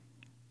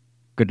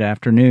Good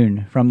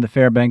afternoon. From the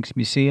Fairbanks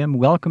Museum,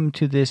 welcome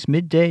to this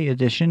midday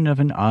edition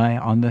of An Eye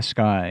on the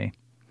Sky.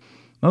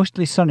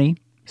 Mostly sunny,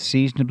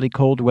 seasonably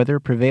cold weather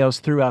prevails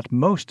throughout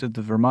most of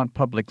the Vermont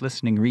public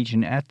listening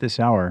region at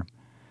this hour.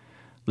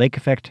 Lake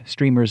effect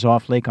streamers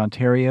off Lake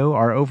Ontario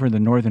are over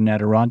the northern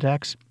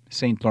Adirondacks,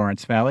 St.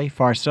 Lawrence Valley,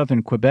 far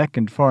southern Quebec,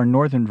 and far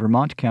northern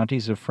Vermont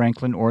counties of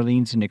Franklin,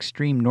 Orleans, and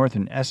extreme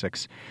northern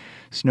Essex.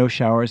 Snow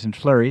showers and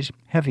flurries,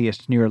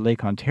 heaviest near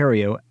Lake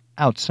Ontario,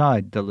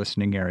 outside the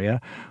listening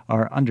area,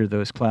 are under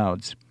those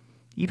clouds.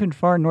 Even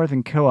far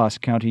northern Coos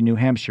County, New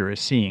Hampshire, is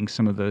seeing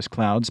some of those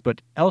clouds,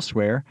 but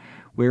elsewhere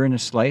we're in a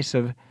slice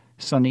of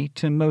sunny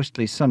to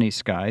mostly sunny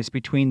skies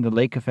between the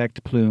lake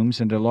effect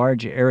plumes and a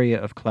large area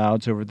of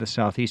clouds over the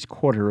southeast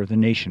quarter of the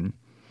nation.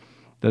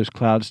 Those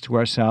clouds to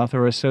our south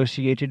are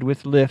associated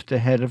with lift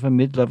ahead of a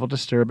mid-level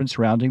disturbance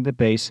rounding the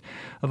base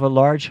of a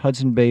large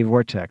Hudson Bay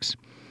vortex.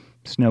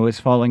 Snow is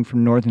falling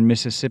from northern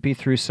Mississippi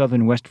through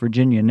southern West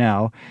Virginia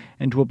now,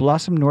 and will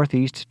blossom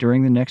northeast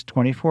during the next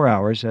 24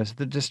 hours as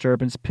the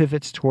disturbance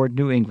pivots toward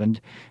New England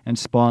and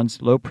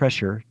spawns low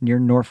pressure near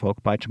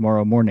Norfolk by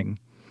tomorrow morning.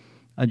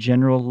 A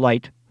general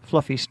light,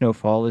 fluffy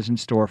snowfall is in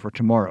store for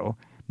tomorrow,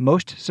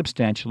 most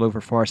substantial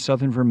over far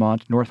southern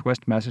Vermont,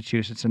 northwest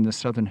Massachusetts, and the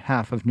southern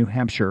half of New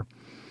Hampshire.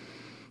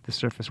 The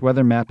surface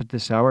weather map at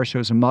this hour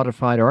shows a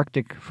modified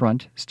Arctic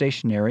front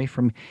stationary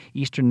from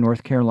eastern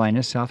North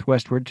Carolina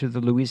southwestward to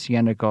the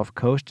Louisiana Gulf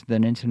Coast,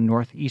 then into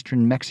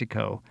northeastern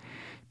Mexico.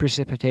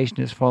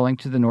 Precipitation is falling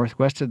to the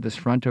northwest of this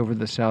front over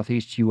the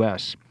southeast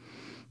U.S.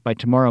 By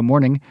tomorrow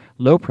morning,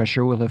 low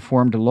pressure will have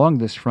formed along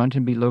this front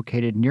and be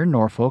located near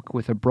Norfolk,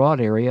 with a broad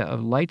area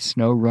of light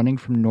snow running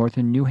from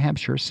northern New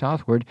Hampshire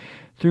southward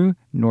through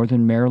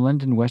northern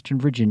Maryland and western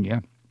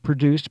Virginia,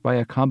 produced by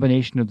a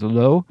combination of the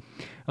low,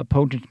 a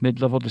potent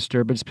mid-level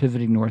disturbance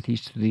pivoting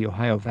northeast to the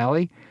Ohio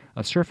Valley,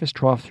 a surface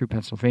trough through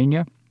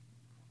Pennsylvania,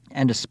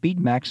 and a speed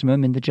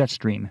maximum in the jet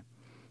stream.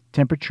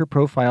 Temperature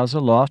profiles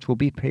aloft will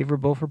be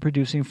favorable for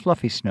producing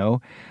fluffy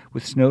snow,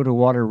 with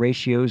snow-to-water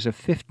ratios of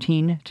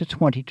 15 to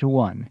 20 to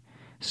 1.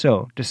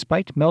 So,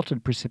 despite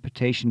melted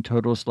precipitation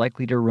totals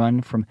likely to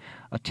run from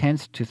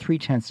 1/10 to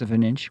 3/10 of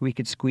an inch, we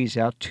could squeeze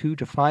out 2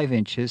 to 5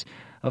 inches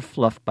of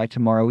fluff by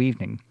tomorrow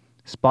evening.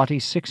 Spotty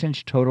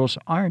 6-inch totals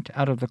aren't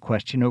out of the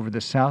question over the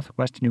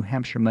southwest New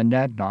Hampshire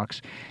monadnocks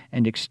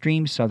and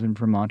extreme southern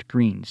Vermont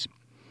greens.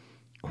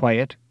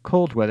 Quiet,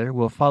 cold weather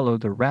will follow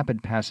the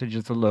rapid passage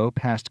of the low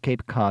past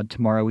Cape Cod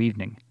tomorrow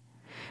evening.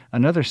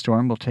 Another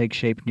storm will take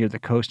shape near the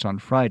coast on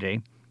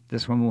Friday.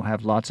 This one will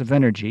have lots of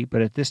energy,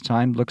 but at this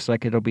time looks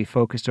like it'll be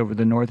focused over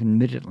the northern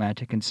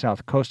mid-Atlantic and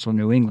south coastal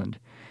New England.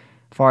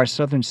 Far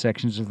southern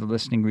sections of the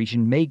listening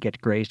region may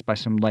get grazed by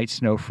some light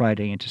snow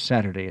Friday into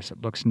Saturday as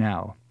it looks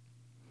now.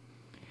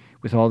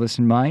 With all this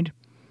in mind,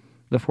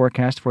 the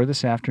forecast for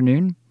this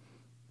afternoon: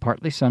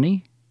 partly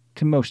sunny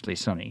to mostly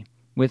sunny,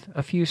 with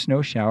a few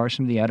snow showers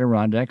from the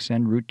Adirondacks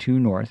and Route 2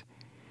 north.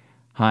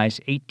 Highs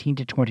 18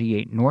 to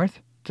 28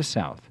 north to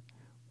south.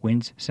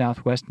 Winds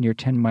southwest near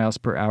 10 miles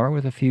per hour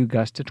with a few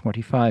gusts to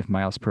 25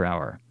 miles per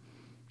hour.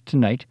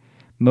 Tonight,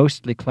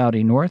 mostly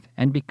cloudy north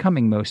and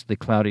becoming mostly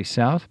cloudy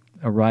south.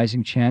 A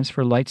rising chance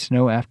for light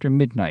snow after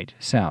midnight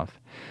south.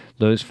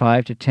 Lows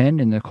 5 to 10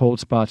 in the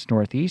cold spots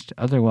northeast,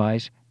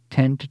 otherwise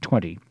 10 to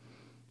 20.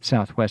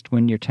 Southwest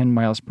wind near 10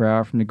 miles per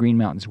hour from the Green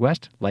Mountains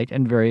west, light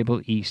and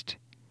variable east.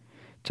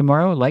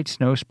 Tomorrow, light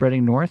snow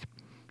spreading north,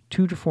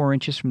 2 to 4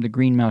 inches from the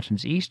Green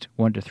Mountains east,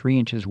 1 to 3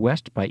 inches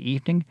west by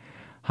evening,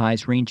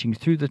 highs ranging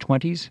through the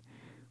 20s,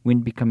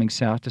 wind becoming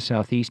south to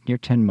southeast near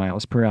 10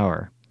 miles per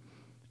hour.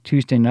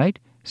 Tuesday night,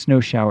 snow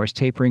showers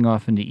tapering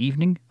off in the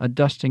evening, a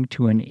dusting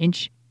to an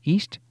inch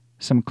east,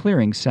 some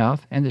clearing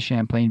south, and the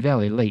Champlain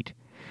Valley late.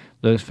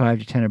 Lows 5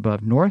 to 10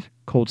 above north,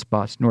 cold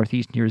spots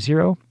northeast near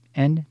 0,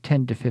 and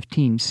 10 to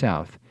 15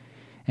 south.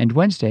 And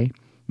Wednesday,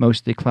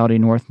 mostly cloudy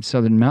north and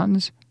southern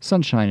mountains,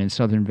 sunshine in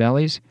southern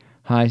valleys,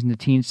 highs in the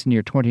teens to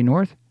near 20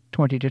 north,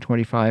 20 to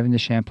 25 in the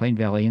Champlain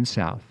Valley and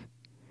south.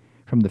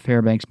 From the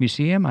Fairbanks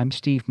Museum, I'm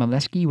Steve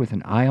Molesky with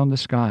An Eye on the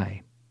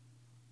Sky.